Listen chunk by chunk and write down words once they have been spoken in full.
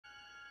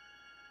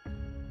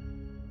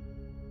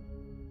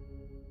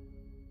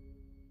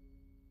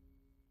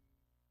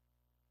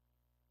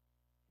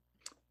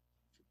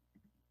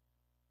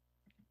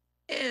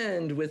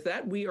And with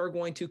that, we are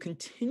going to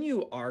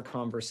continue our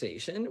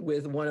conversation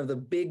with one of the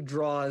big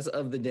draws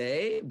of the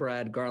day,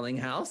 Brad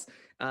Garlinghouse.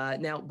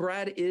 Now,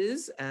 Brad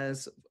is,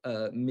 as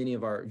many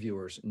of our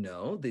viewers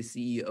know, the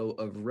CEO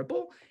of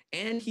Ripple,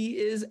 and he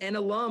is an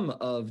alum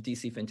of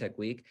DC Fintech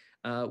Week,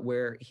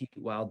 where he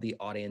wowed the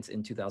audience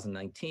in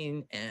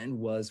 2019 and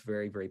was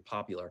very, very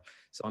popular.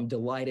 So I'm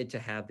delighted to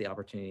have the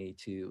opportunity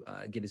to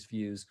get his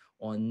views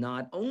on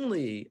not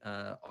only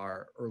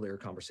our earlier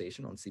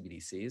conversation on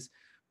CBDCs,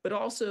 but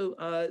also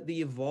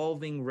the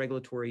evolving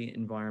regulatory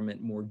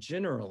environment more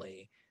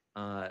generally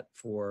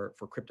for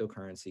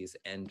cryptocurrencies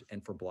and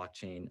for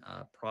blockchain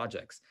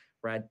projects.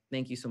 Brad,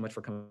 thank you so much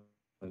for coming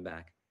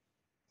back.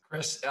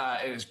 Chris,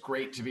 it is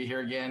great to be here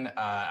again.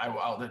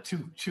 The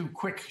two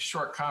quick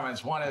short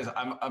comments. One is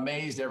I'm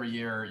amazed every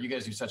year. You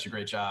guys do such a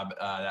great job.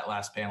 That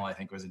last panel, I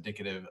think, was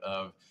indicative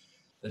of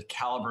the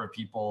caliber of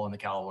people and the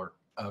caliber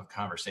of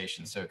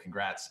conversation. So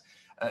congrats.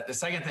 The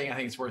second thing I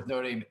think it's worth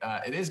noting,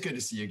 it is good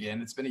to see you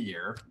again. It's been a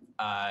year.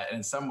 And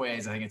in some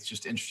ways, I think it's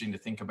just interesting to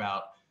think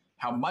about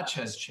how much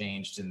has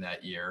changed in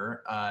that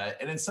year.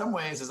 And in some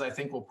ways, as I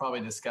think we'll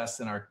probably discuss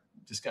in our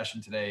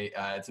discussion today,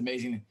 it's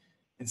amazing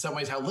in some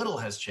ways how little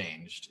has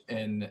changed.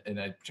 And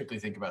I particularly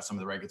think about some of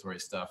the regulatory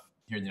stuff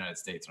here in the United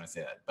States when I say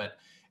that. But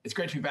it's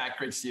great to be back.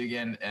 Great to see you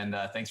again. And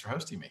thanks for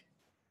hosting me.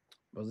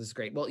 Well, this is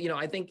great. Well,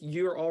 I think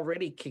you're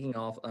already kicking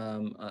off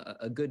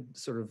a good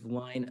sort of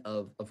line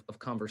of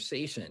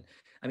conversation.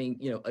 I mean,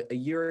 a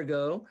year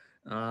ago,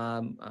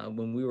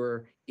 when we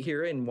were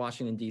here in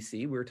Washington,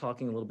 D.C., we were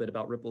talking a little bit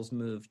about Ripple's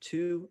move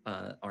to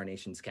our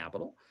nation's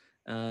capital.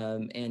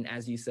 And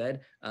as you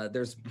said,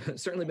 there's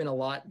certainly been a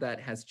lot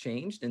that has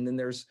changed. And then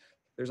there's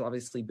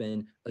obviously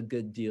been a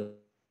good deal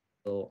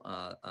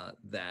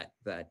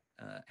that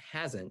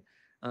hasn't.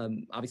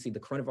 Obviously, the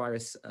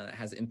coronavirus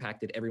has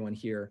impacted everyone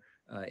here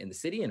in the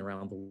city and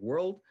around the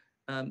world.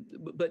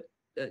 But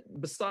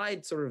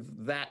beside sort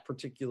of that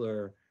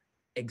particular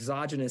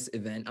exogenous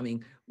event, I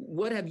mean,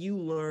 what have you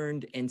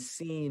learned and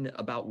seen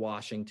about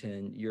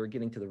Washington? You're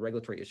getting to the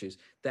regulatory issues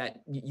that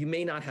you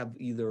may not have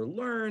either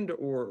learned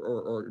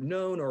or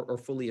known or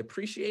fully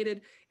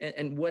appreciated,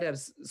 and what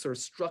has sort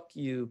of struck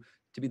you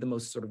to be the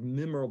most sort of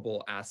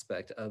memorable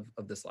aspect of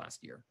this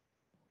last year?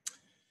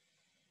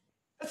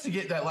 That's to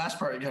get that last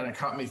part kind of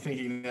caught me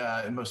thinking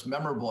the most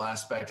memorable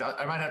aspect.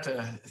 I might have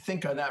to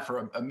think on that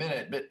for a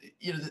minute, but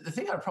the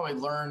thing I probably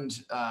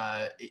learned,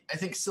 I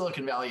think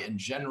Silicon Valley in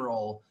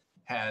general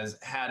has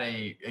had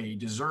a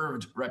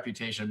deserved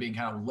reputation of being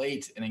kind of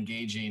late and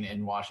engaging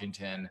in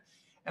Washington.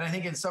 And I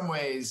think in some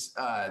ways,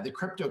 the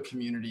crypto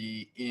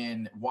community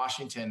in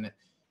Washington,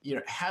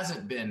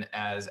 hasn't been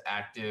as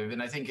active.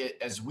 And I think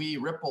as we,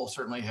 Ripple,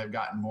 certainly have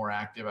gotten more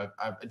active,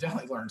 I've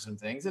definitely learned some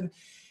things. And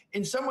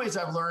in some ways,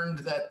 I've learned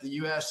that the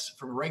U.S.,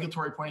 from a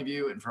regulatory point of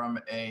view and from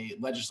a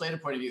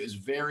legislative point of view, is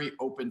very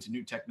open to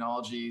new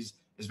technologies,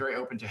 is very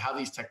open to how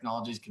these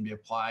technologies can be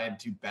applied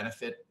to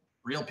benefit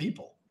real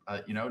people.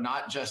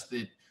 Not just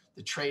the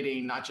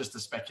trading, not just the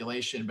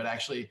speculation, but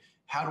actually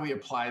how do we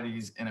apply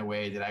these in a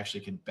way that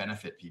actually can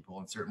benefit people?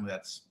 And certainly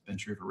that's been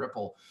true for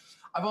Ripple.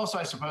 I've also,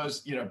 I suppose,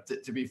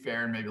 to be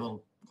fair and maybe a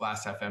little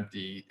glass half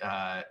empty,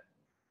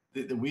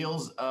 the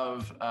wheels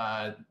of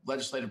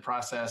legislative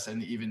process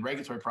and even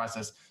regulatory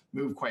process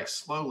move quite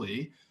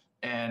slowly.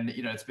 And,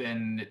 it's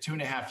been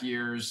 2.5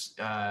 years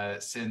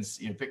since,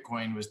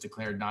 Bitcoin was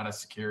declared not a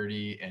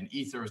security and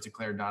Ether was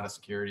declared not a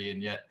security.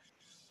 And yet,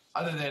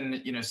 other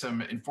than,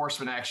 some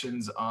enforcement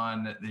actions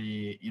on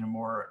the,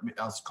 more,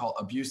 I'll call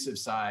abusive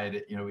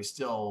side, we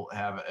still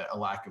have a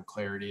lack of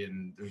clarity.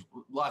 And there's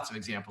lots of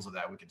examples of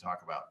that we can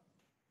talk about.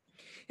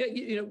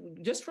 Yeah,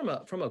 just from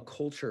a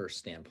culture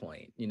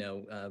standpoint,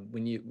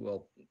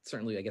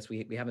 certainly, I guess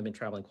we haven't been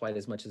traveling quite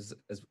as much as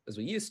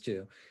we used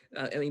to.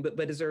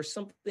 But is there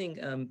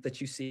something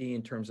that you see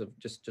in terms of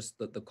just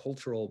the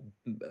cultural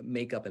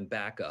makeup and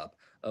backup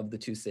of the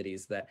two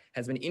cities that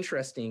has been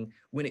interesting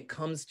when it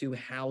comes to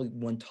how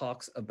one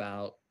talks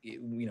about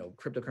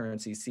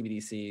cryptocurrencies,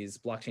 CBDCs,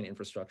 blockchain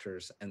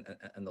infrastructures, and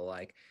the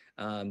like?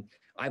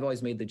 I've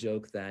always made the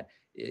joke that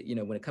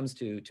when it comes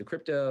to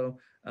crypto,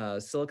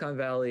 Silicon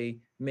Valley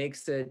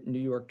makes it, New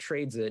York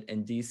trades it,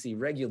 and DC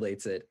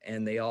regulates it,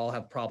 and they all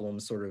have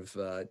problems sort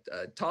of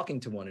talking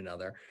to one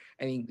another.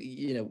 I mean,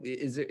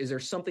 is there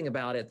something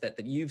about it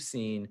that you've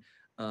seen,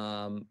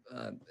 and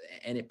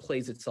it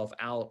plays itself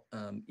out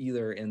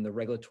either in the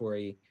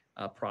regulatory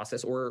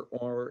process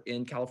or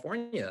in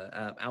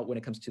California out when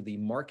it comes to the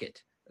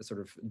market sort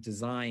of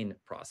design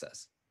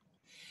process?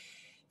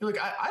 Look,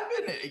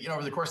 I've been,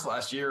 over the course of the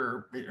last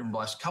year, in the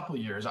last couple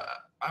of years,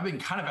 I've been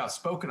kind of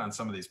outspoken on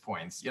some of these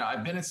points.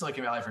 I've been in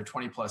Silicon Valley for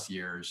 20 plus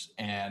years,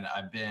 and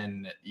I've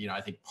been, I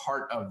think,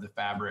 part of the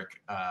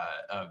fabric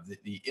of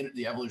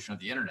the evolution of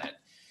the internet.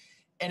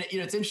 And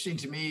it's interesting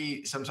to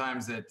me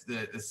sometimes that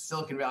the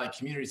Silicon Valley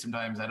community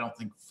sometimes I don't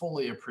think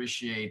fully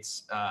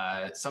appreciates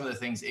some of the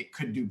things it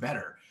could do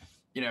better.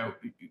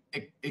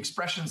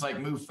 Expressions like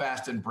move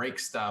fast and break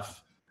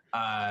stuff.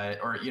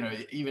 Or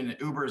even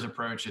Uber's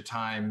approach at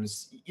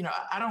times,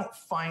 I don't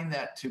find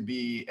that to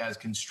be as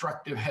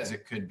constructive as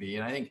it could be.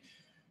 And I think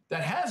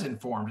that has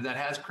informed and that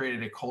has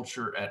created a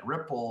culture at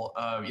Ripple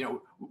of,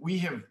 we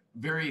have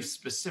very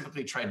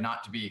specifically tried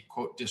not to be,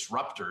 quote,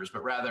 disruptors,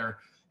 but rather,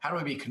 how do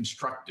we be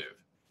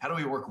constructive? How do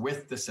we work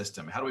with the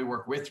system? How do we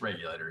work with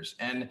regulators?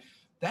 And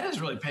that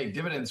has really paid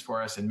dividends for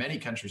us in many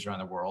countries around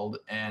the world.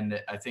 And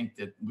I think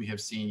that we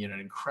have seen an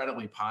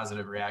incredibly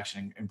positive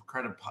reaction,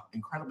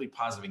 incredibly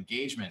positive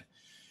engagement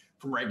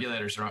from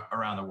regulators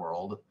around the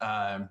world.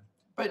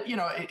 But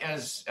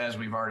as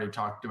we've already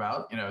talked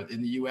about,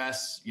 in the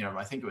U.S.,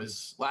 I think it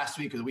was last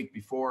week or the week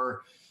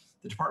before,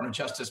 the Department of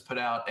Justice put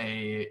out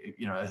a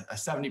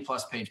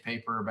 70+ page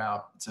paper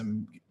about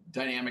some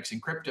dynamics in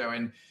crypto,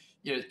 and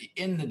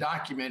in the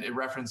document it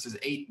references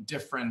 8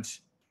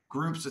 different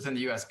groups within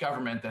the U.S.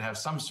 government that have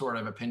some sort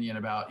of opinion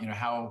about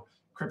how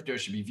crypto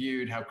should be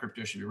viewed, how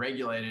crypto should be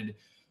regulated,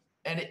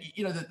 and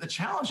the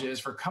challenge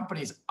is for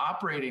companies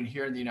operating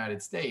here in the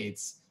United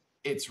States.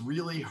 It's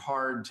really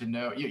hard to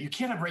know. You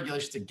can't have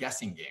regulation. It's a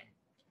guessing game.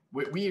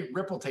 We at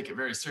Ripple take it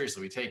very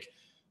seriously. We take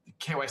the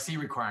KYC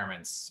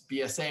requirements,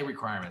 BSA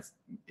requirements,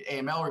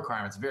 AML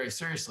requirements very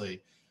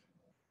seriously.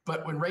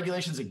 But when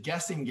regulation's a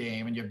guessing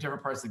game and you have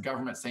different parts of the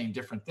government saying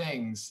different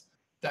things,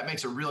 that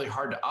makes it really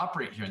hard to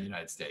operate here in the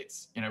United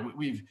States.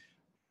 We've,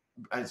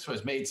 I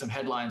suppose, made some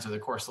headlines over the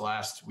course of the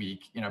last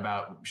week,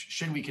 about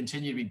should we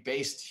continue to be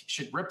based,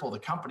 should Ripple, the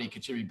company,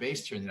 continue to be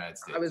based here in the United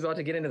States? I was about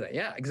to get into that.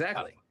 Yeah,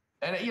 exactly.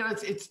 And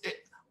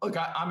look,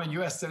 I'm a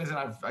U.S. citizen.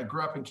 I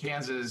grew up in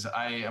Kansas.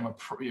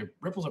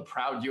 Ripple's a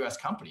proud U.S.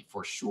 company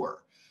for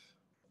sure.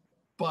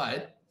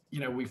 But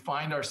we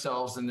find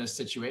ourselves in this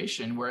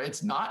situation where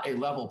it's not a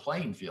level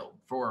playing field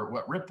for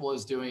what Ripple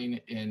is doing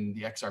in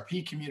the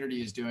XRP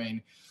community is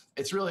doing.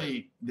 It's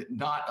really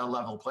not a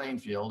level playing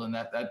field, and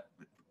that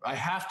I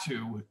have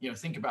to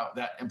think about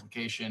that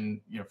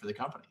implication for the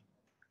company.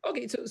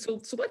 Okay,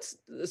 so let's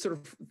sort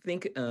of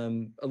think a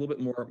little bit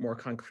more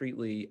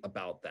concretely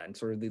about that, and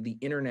sort of the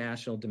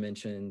international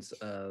dimensions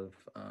of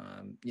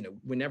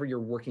whenever you're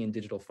working in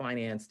digital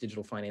finance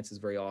is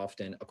very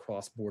often a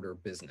cross-border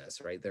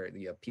business, right?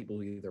 You have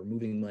people either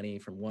moving money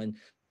from one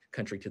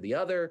country to the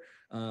other.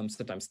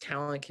 Sometimes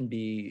talent can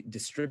be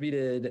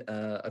distributed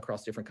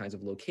across different kinds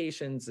of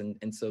locations,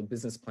 and so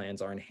business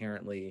plans are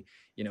inherently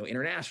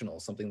international,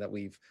 something that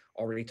we've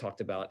already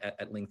talked about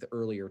at length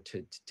earlier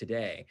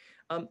today.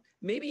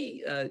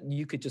 Maybe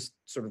you could just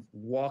sort of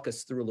walk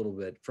us through a little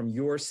bit from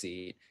your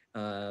seat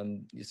at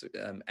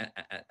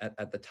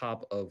the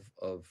top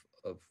of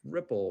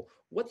Ripple,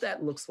 what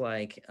that looks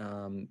like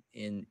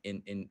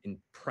in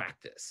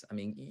practice. I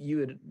mean, you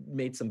had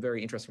made some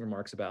very interesting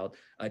remarks about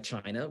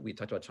China. We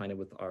talked about China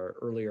with our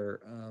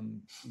earlier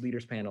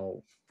leaders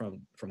panel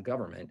from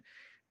government,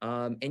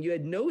 and you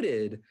had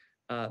noted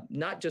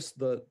not just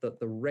the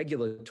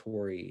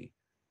regulatory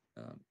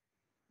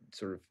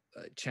sort of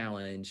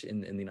challenge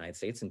in the United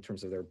States in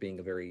terms of there being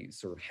a very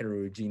sort of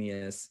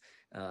heterogeneous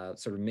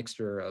sort of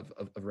mixture of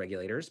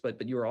regulators,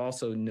 but you were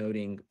also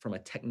noting from a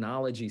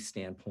technology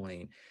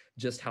standpoint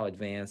just how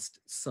advanced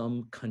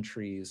some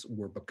countries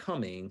were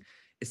becoming,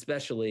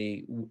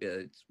 especially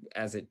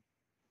as it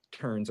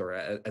turns or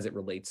as it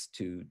relates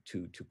to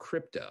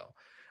crypto.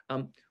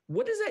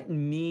 What does that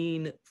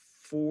mean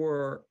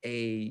for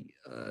a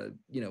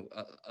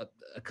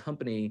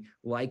company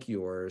like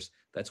yours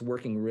that's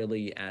working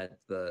really at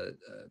the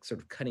sort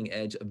of cutting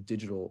edge of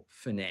digital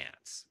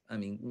finance? I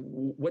mean,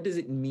 what does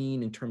it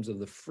mean in terms of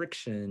the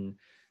friction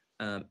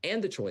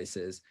and the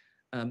choices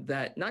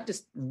that not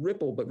just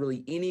Ripple, but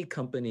really any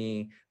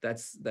company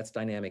that's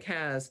dynamic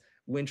has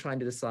when trying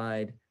to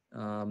decide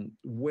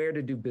where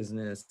to do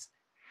business,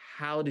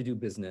 how to do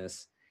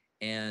business,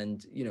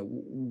 and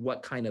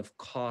what kind of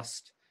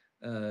cost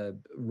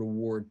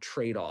reward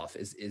trade-off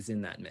is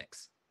in that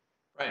mix?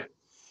 Right.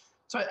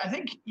 So I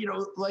think,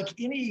 like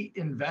any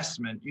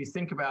investment, you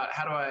think about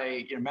how do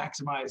I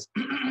maximize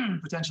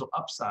potential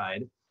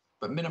upside,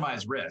 but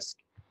minimize risk.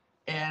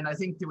 And I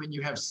think that when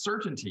you have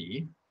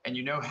certainty and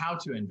you know how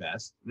to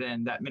invest,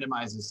 then that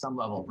minimizes some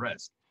level of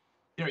risk.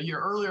 Your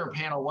earlier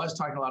panel was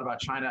talking a lot about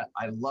China.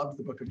 I loved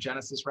the Book of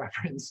Genesis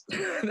reference.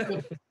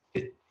 The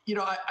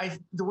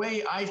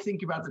way I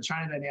think about the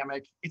China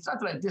dynamic, it's not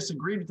that I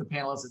disagreed with the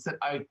panelists, it's that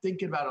I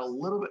think about it a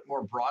little bit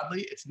more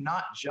broadly. It's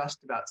not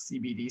just about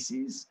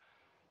CBDCs.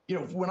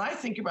 When I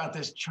think about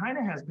this,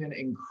 China has been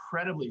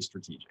incredibly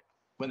strategic.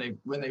 When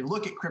they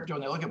look at crypto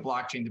and they look at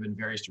blockchain, they've been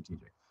very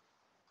strategic.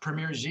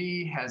 Premier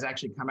Xi has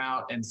actually come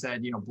out and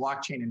said,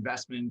 blockchain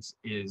investment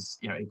is,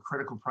 a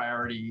critical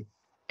priority.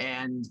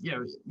 And,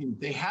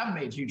 they have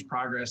made huge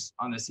progress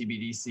on the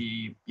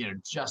CBDC,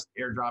 just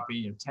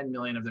airdropping 10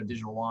 million of their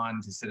digital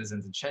yuan to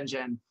citizens in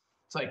Shenzhen.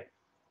 It's like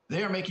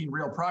they are making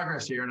real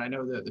progress here. And I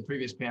know that the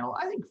previous panel,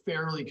 I think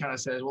fairly kind of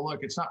says, well,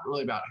 look, it's not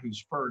really about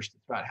who's first.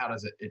 It's about how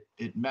does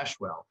it mesh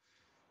well.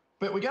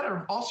 But we got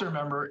to also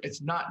remember,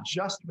 it's not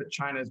just what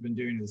China has been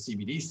doing to the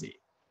CBDC.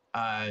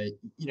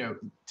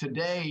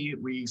 Today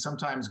we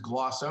sometimes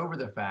gloss over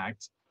the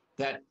fact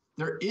that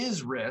there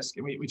is risk,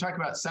 and we talk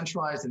about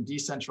centralized and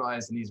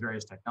decentralized in these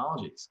various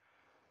technologies.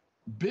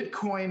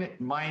 Bitcoin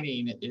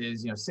mining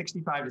is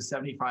 65 to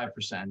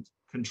 75%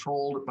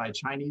 controlled by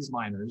Chinese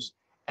miners.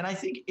 And I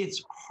think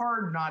it's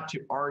hard not to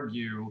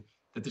argue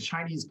that the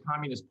Chinese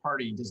Communist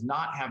Party does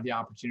not have the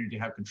opportunity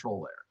to have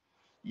control there.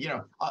 You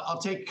know,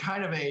 I'll take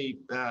kind of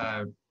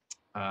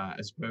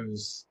I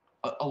suppose,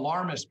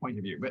 alarmist point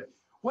of view. But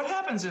what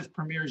happens if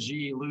Premier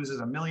Xi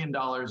loses $1 million in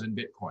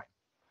Bitcoin?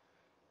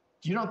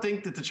 You don't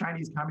think that the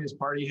Chinese Communist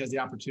Party has the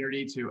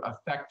opportunity to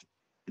affect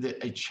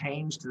a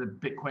change to the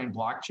Bitcoin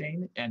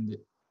blockchain and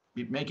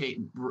make a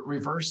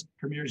reverse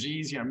Premier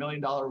Xi's $1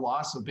 million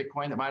loss of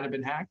Bitcoin that might have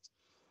been hacked?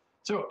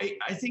 So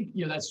I think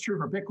that's true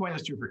for Bitcoin,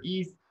 that's true for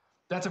ETH.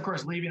 That's of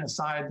course leaving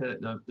aside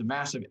the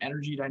massive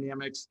energy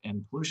dynamics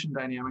and pollution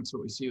dynamics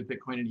what we see with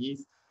Bitcoin and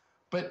ETH.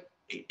 But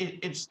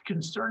it's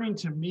concerning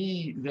to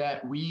me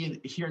that we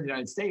here in the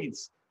United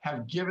States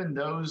have given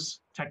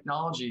those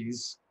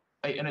technologies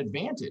an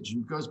advantage.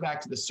 And it goes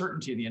back to the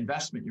certainty of the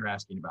investment you're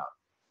asking about.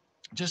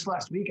 Just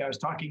last week, I was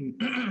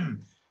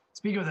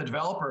speaking with a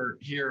developer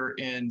here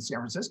in San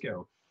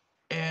Francisco,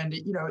 and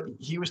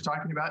he was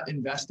talking about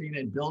investing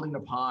and building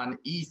upon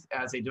ETH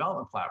as a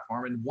development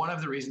platform. And one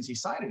of the reasons he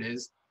cited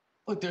is,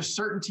 look, there's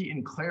certainty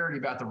and clarity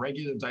about the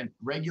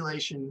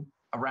regulation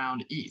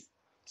around ETH.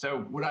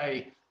 So would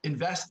I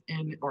invest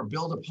in or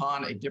build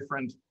upon a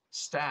different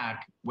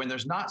stack when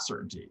there's not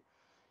certainty?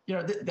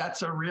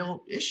 That's a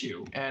real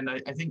issue. And I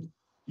think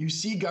you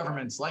see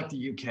governments like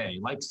the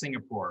UK, like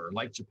Singapore,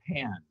 like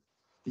Japan,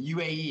 the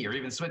UAE, or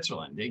even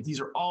Switzerland. These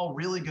are all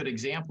really good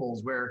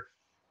examples where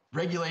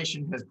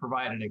regulation has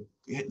provided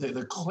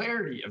the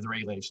clarity of the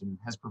regulation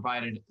has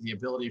provided the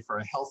ability for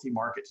a healthy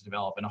market to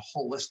develop in a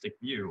holistic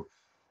view.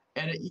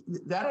 And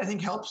that I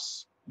think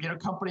helps,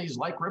 companies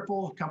like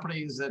Ripple,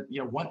 companies that,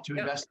 want to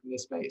invest in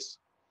this space.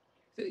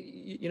 So,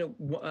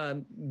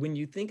 when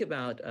you think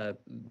about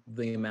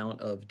the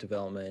amount of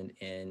development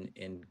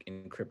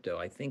in crypto,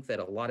 I think that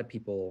a lot of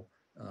people,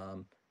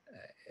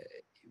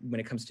 when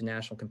it comes to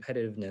national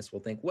competitiveness, will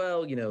think,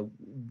 well,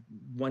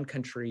 one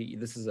country,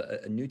 this is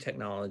a new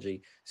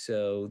technology,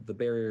 so the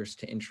barriers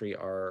to entry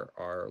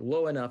are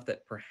low enough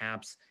that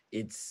perhaps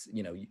it's,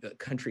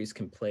 countries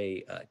can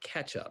play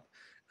catch up.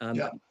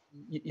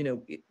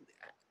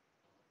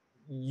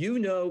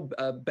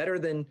 Better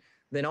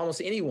than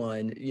almost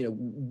anyone,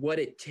 what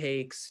it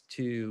takes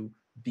to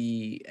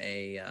be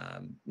a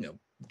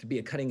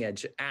cutting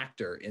edge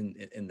actor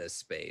in this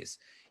space.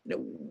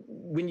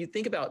 When you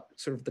think about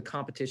sort of the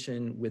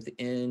competition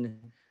within,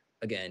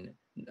 again,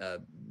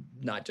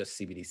 not just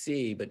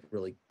CBDC, but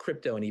really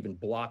crypto and even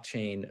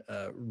blockchain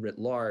writ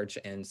large,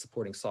 and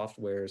supporting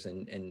softwares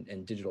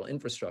and digital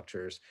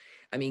infrastructures,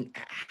 I mean,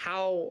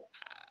 how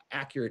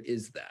accurate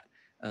is that?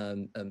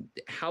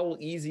 How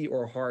easy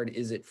or hard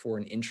is it for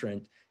an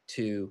entrant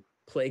to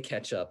play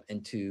catch up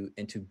and to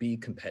be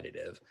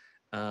competitive,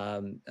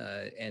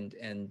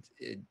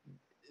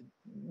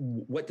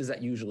 what does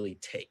that usually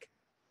take?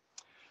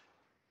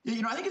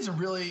 I think it's a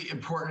really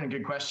important and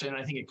good question.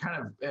 I think it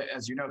kind of,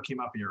 as came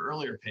up in your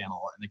earlier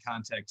panel in the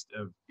context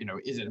of,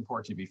 is it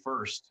important to be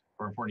first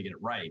or important to get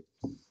it right?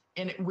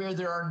 And where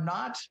there are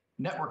not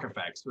network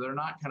effects, where there are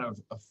not kind of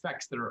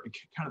effects that are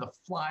kind of the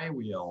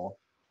flywheel,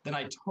 then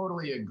I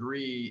totally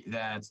agree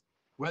that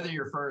whether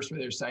you're first,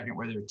 whether you're second,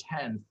 whether you're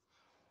 10th,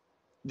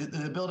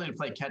 the ability to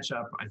play catch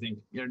up, I think,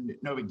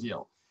 no big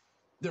deal.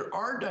 There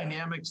are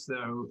dynamics,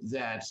 though,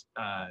 that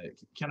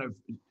kind of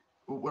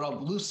what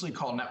I'll loosely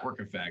call network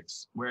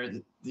effects, where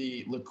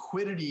the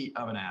liquidity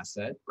of an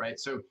asset, right?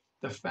 So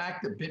the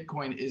fact that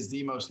Bitcoin is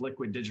the most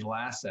liquid digital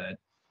asset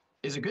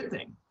is a good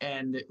thing.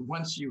 And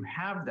once you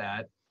have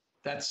that,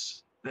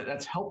 that's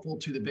helpful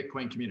to the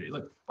Bitcoin community.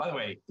 Look, by the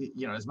way,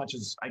 as much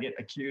as I get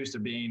accused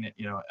of being,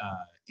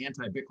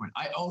 anti-Bitcoin,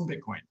 I own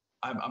Bitcoin.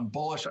 I'm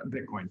bullish on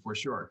Bitcoin for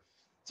sure.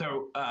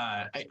 So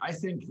I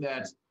think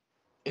that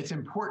it's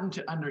important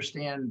to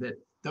understand that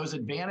those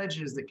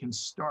advantages that can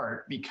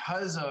start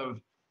because of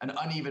an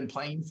uneven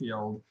playing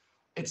field,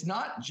 it's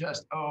not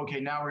just, now we're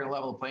going to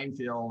level the playing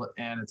field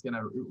and it's going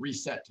to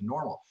reset to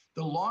normal.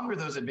 The longer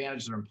those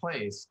advantages are in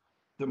place,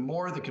 the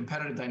more the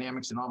competitive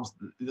dynamics and almost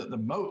the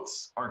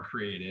moats are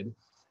created.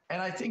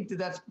 And I think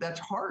that's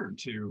hard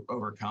to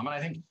overcome. And I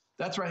think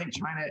that's where I think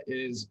China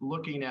is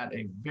looking at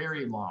a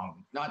very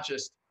long, not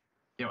just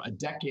a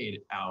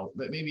decade out,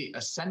 but maybe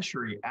a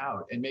century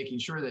out, and making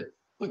sure that,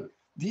 look,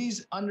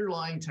 these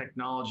underlying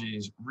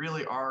technologies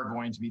really are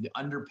going to be the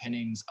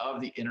underpinnings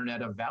of the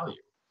Internet of Value.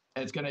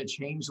 And it's going to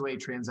change the way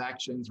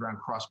transactions around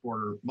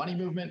cross-border money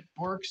movement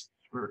works,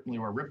 certainly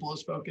where Ripple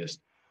is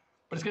focused,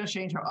 but it's going to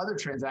change how other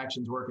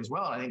transactions work as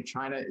well. And I think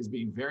China is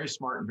being very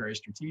smart and very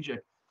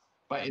strategic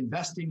by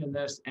investing in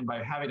this and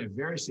by having a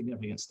very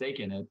significant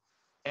stake in it.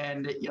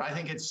 And I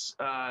think it's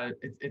going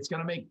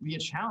to be a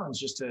challenge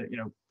just to,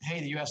 hey,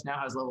 the U.S. now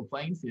has a level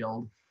playing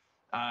field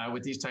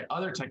with these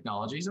other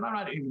technologies. And I'm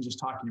not even just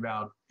talking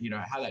about,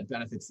 how that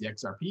benefits the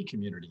XRP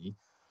community,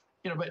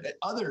 but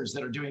others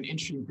that are doing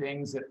interesting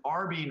things that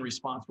are being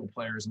responsible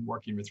players and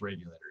working with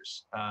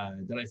regulators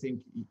that I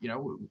think,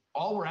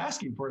 all we're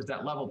asking for is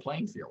that level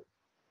playing field.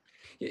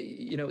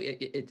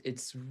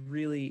 It's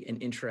really an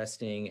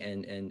interesting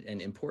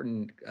and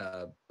important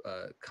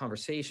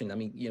conversation. I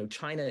mean,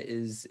 China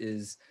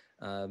is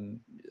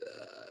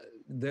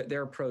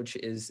their approach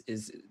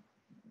is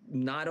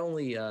not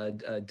only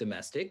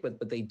domestic,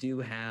 but they do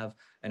have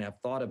and have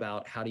thought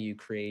about how do you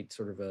create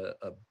sort of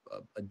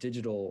a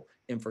digital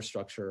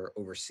infrastructure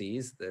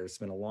overseas. There's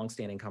been a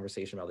longstanding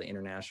conversation about the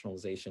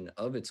internationalization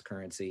of its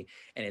currency,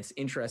 and it's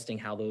interesting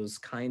how those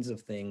kinds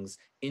of things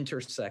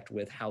intersect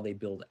with how they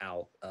build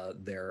out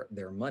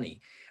their money.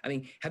 I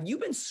mean, have you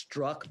been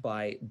struck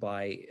by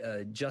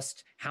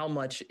just how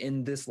much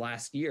in this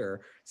last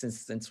year,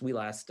 since we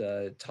last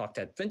talked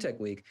at Fintech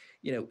Week,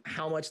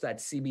 how much that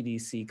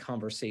CBDC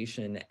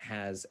conversation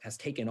has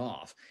taken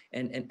off,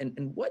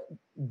 and what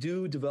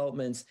do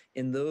developments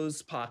in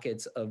those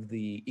pockets of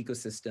the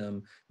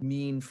ecosystem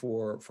mean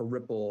for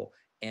Ripple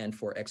and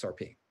for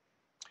XRP?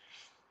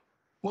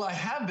 Well, I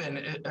have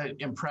been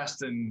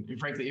impressed and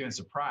frankly even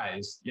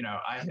surprised.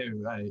 I have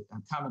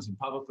commented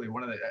publicly.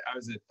 I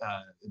was at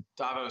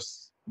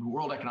Davos, the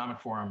World Economic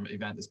Forum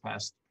event this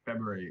past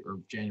February or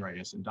January, I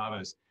guess, in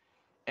Davos.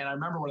 And I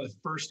remember one of the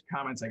first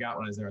comments I got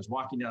when I was there. I was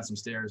walking down some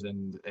stairs,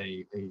 and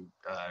a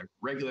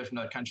regular from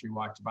another country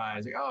walked by. I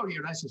was like, "Oh,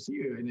 nice to see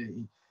you."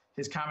 And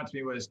his comment to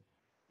me was,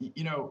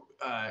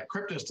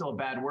 crypto is still a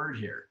bad word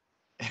here.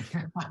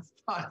 And I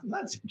thought,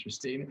 that's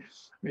interesting.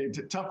 I mean, it's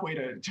a tough way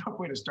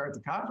to start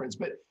the conference.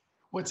 But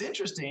what's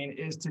interesting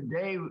is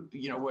today,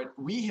 what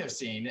we have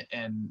seen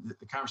and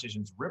the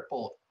conversations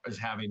Ripple is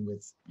having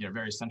with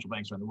various central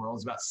banks around the world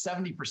is about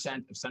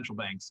 70% of central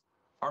banks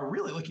are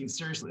really looking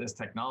seriously at this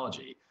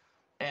technology.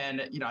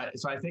 And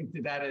so I think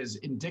that is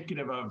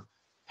indicative of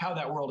how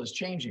that world is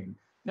changing.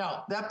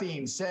 Now, that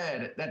being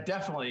said, that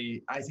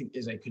definitely, I think,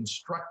 is a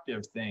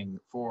constructive thing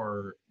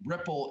for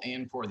Ripple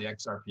and for the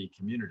XRP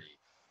community.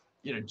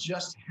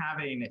 Just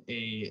having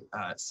a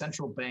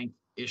central bank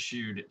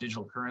issued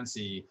digital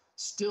currency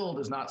still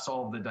does not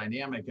solve the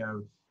dynamic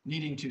of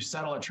needing to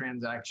settle a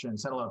transaction,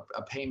 settle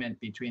a payment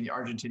between the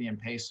Argentinian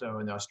peso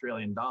and the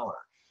Australian dollar.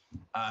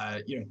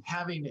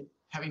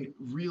 Having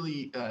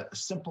really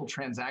simple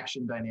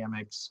transaction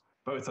dynamics,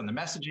 both on the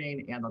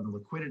messaging and on the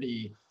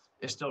liquidity,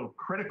 is still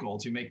critical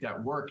to make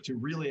that work to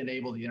really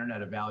enable the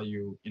Internet of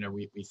Value.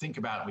 We think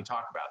about and we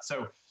talk about.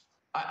 So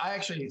I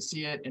actually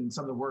see it in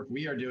some of the work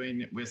we are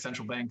doing with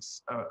central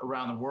banks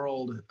around the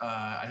world.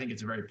 I think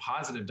it's a very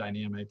positive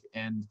dynamic.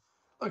 And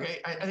look,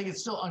 I think it's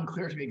still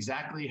unclear to me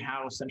exactly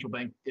how central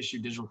bank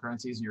issued digital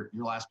currencies. Your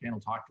last panel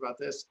talked about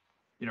this.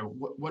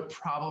 What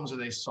problems are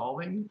they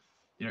solving?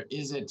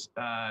 Is it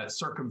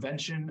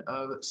circumvention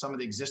of some of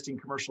the existing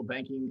commercial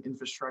banking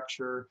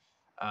infrastructure?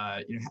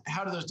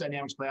 How do those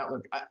dynamics play out?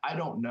 Look, I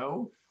don't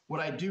know. What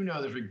I do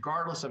know is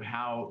regardless of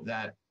how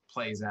that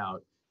plays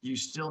out, you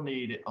still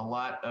need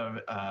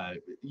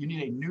you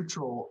need a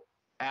neutral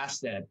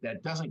asset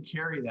that doesn't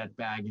carry that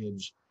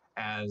baggage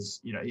as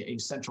a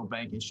central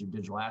bank issued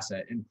digital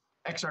asset. And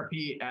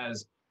XRP,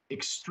 as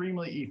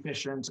extremely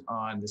efficient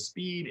on the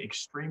speed,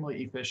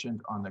 extremely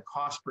efficient on the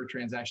cost per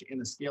transaction, and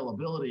the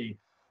scalability,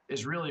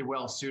 is really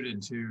well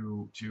suited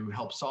to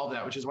help solve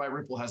that, which is why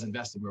Ripple has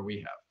invested where we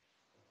have.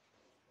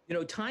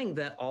 Tying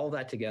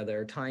it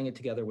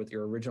together with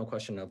your original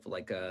question of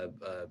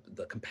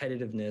the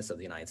competitiveness of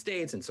the United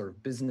States and sort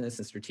of business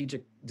and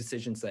strategic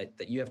decisions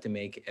that you have to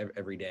make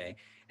every day,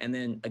 and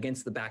then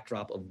against the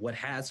backdrop of what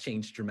has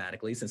changed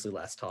dramatically since we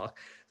last talked,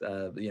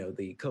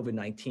 the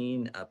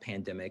COVID-19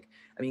 pandemic.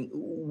 I mean,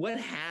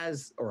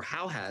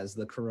 how has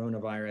the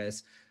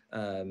coronavirus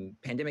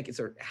pandemic,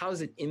 how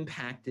has it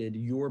impacted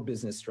your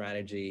business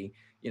strategy,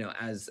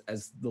 as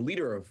the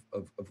leader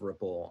of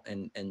Ripple,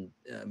 and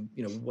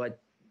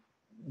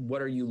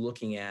what are you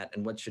looking at,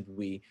 and what should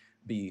we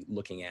be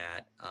looking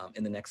at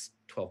in the next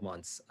 12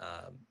 months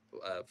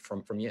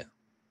from you?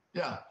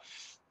 Yeah.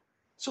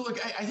 So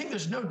look, I think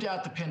there's no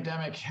doubt the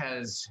pandemic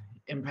has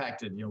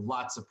impacted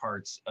lots of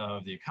parts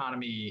of the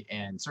economy,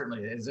 and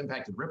certainly it has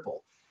impacted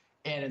Ripple.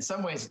 And in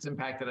some ways, it's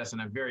impacted us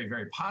in a very,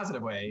 very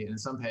positive way. And in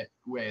some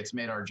way, it's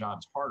made our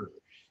jobs harder.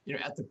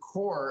 At the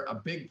core, a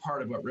big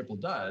part of what Ripple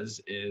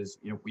does is,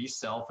 we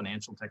sell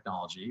financial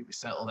technology. We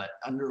sell that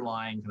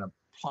underlying kind of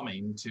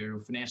plumbing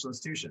to financial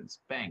institutions,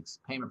 banks,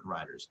 payment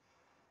providers.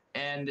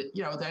 And,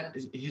 that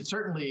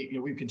certainly,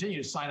 we've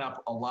continued to sign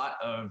up a lot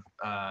of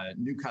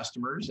new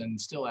customers, and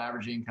still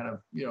averaging kind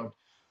of,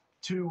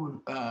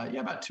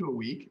 about 2 a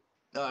week,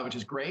 which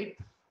is great.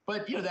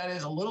 But, that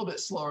is a little bit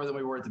slower than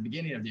we were at the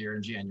beginning of the year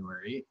in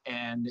January.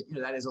 And,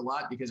 that is a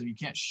lot because if you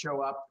can't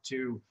show up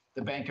to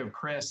the Bank of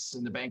Chris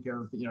and the Bank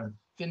of,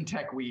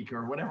 Fintech Week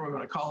or whatever we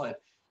want to call it,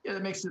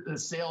 that makes the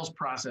sales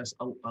process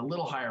a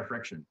little higher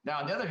friction. Now,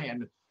 on the other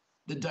hand,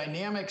 the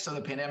dynamics of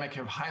the pandemic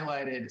have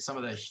highlighted some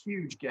of the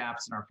huge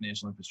gaps in our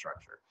financial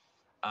infrastructure.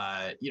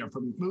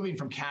 From moving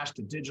from cash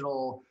to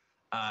digital,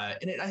 I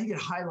think it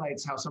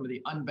highlights how some of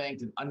the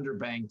unbanked and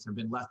underbanked have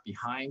been left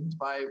behind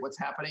by what's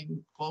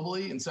happening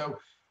globally. And so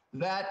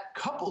that,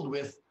 coupled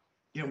with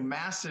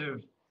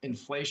massive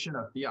inflation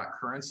of fiat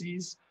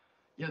currencies,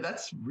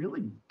 that's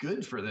really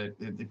good for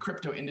the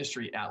crypto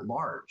industry at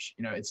large.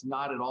 It's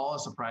not at all a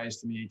surprise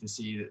to me to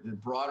see that the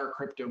broader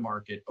crypto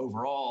market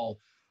overall,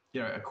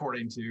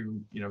 according to,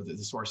 the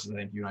sources I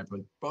think you and I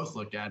both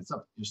looked at, it's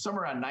up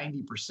somewhere around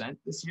 90%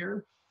 this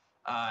year.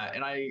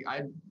 And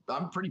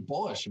I'm pretty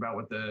bullish about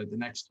what the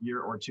next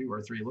year or two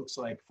or three looks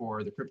like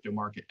for the crypto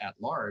market at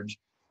large.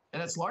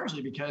 And it's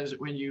largely because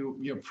when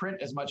you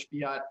print as much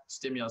fiat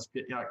stimulus,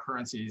 fiat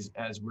currencies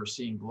as we're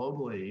seeing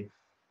globally,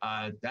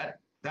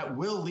 that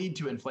will lead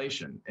to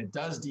inflation. It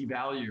does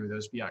devalue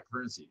those fiat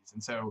currencies.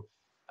 And so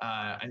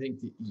I think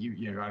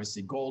you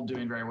obviously gold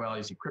doing very well,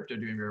 you see crypto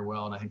doing very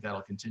well, and I think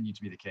that'll continue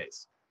to be the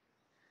case.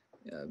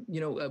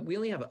 We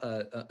only have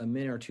a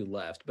minute or two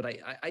left, but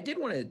I did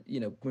want to,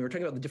 when we were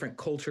talking about the different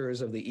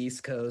cultures of the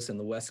East Coast and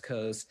the West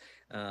Coast,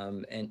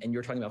 and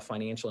you're talking about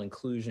financial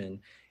inclusion,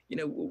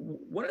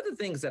 one of the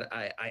things that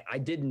I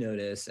did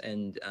notice,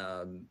 and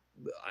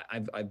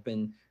I've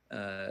been,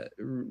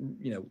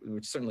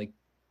 which certainly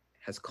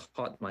has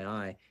caught my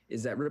eye,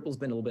 is that Ripple's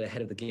been a little bit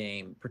ahead of the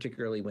game,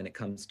 particularly when it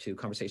comes to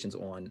conversations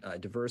on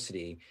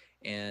diversity,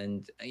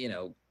 and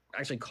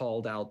actually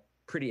called out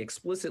pretty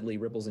explicitly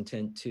Ripple's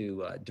intent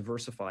to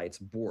diversify its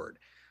board.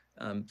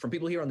 From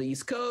people here on the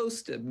East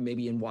Coast,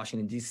 maybe in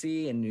Washington,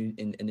 D.C. and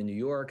in New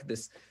York,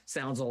 this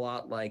sounds a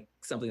lot like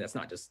something that's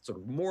not just sort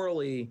of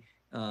morally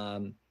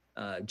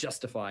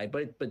justified,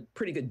 but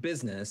pretty good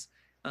business.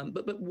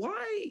 But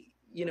why,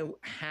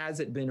 has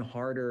it been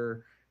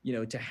harder,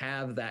 to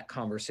have that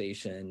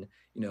conversation,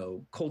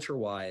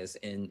 culture-wise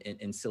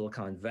in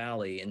Silicon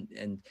Valley,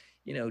 and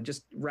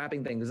just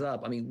wrapping things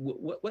up? I mean,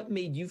 what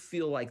made you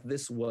feel like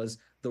this was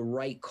the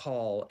right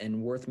call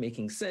and worth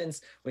making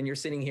sense when you're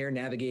sitting here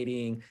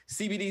navigating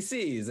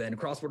CBDCs and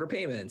cross-border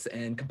payments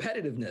and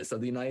competitiveness of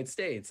the United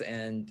States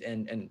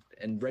and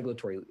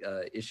regulatory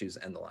issues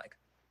and the like?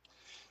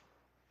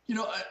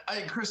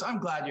 Chris, I'm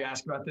glad you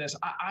asked about this.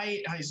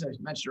 As I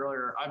mentioned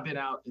earlier, I've been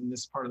out in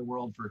this part of the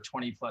world for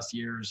 20 plus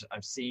years.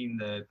 I've seen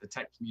the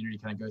tech community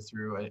kind of go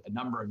through a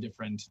number of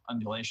different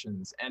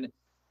undulations. And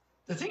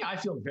the thing I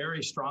feel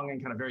very strongly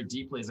and kind of very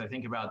deeply as I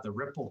think about the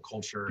Ripple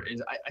culture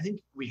is I think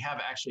we have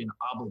actually an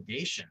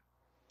obligation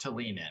to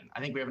lean in.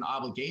 I think we have an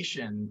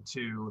obligation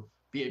to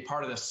be a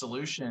part of the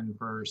solution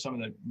for some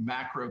of the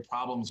macro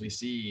problems we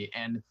see.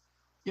 And,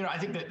 I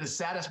think that the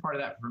saddest part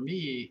of that for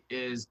me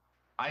is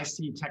I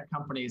see tech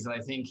companies that I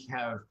think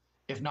have,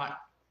 if not,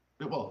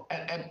 well,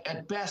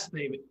 at best,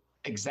 they've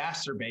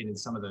exacerbated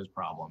some of those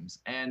problems.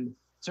 And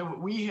so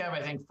we have,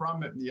 I think, from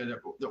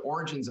the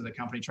origins of the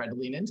company, tried to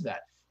lean into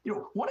that.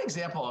 One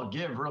example I'll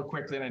give real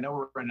quickly, and I know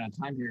we're running out of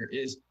time here,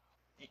 is,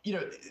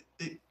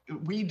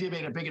 we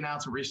made a big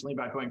announcement recently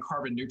about going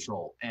carbon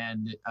neutral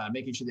and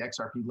making sure the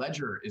XRP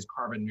ledger is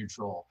carbon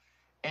neutral.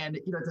 And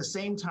at the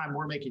same time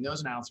we're making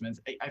those announcements,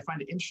 I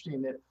find it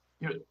interesting that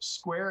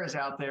Square is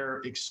out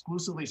there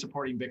exclusively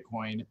supporting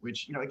Bitcoin,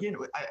 which, again,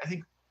 I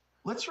think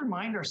let's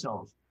remind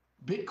ourselves,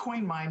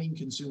 Bitcoin mining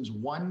consumes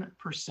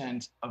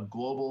 1% of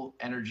global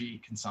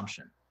energy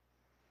consumption.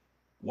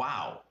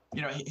 Wow.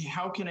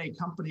 How can a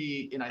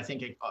company, and I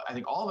think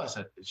all of us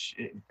at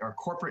our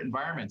corporate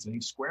environments, I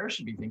think Square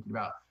should be thinking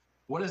about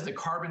what is the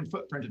carbon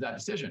footprint of that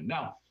decision.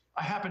 Now,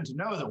 I happen to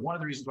know that one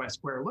of the reasons why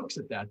Square looks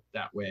at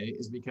that way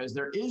is because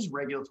there is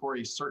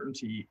regulatory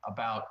certainty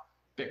about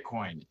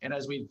Bitcoin. And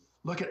as we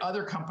look at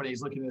other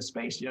companies looking at the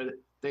space,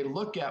 they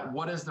look at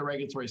what is the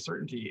regulatory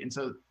certainty. And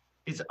so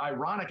it's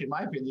ironic, in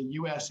my opinion, the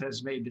US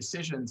has made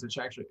decisions which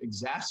are actually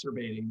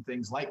exacerbating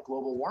things like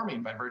global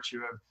warming by virtue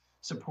of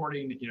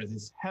supporting,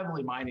 this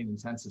heavily mining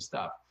intensive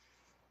stuff.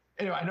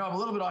 Anyway, I know I'm a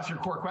little bit off your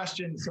core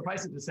question.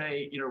 Suffice it to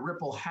say,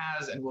 Ripple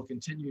has and will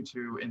continue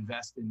to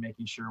invest in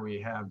making sure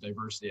we have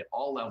diversity at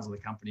all levels of the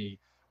company.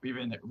 We've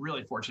been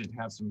really fortunate to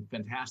have some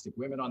fantastic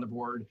women on the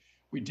board.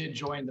 We did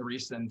join the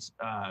recent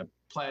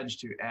pledge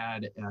to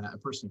add a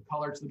person of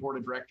color to the board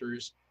of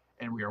directors,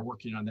 and we are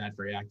working on that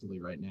very actively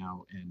right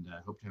now, and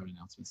hope to have an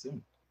announcement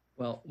soon.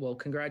 Well,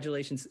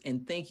 congratulations,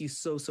 and thank you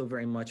so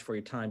very much for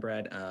your time,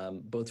 Brad,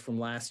 both from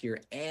last year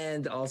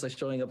and also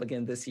showing up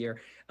again this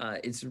year.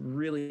 It's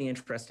really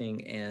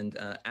interesting, and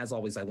as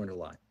always, I learned a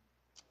lot.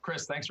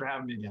 Chris, thanks for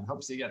having me again.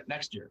 Hope to see you again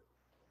next year.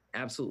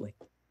 Absolutely.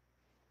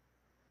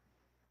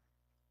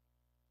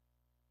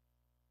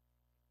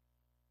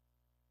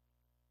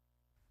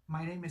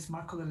 My name is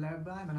Marco Lerba. I'm an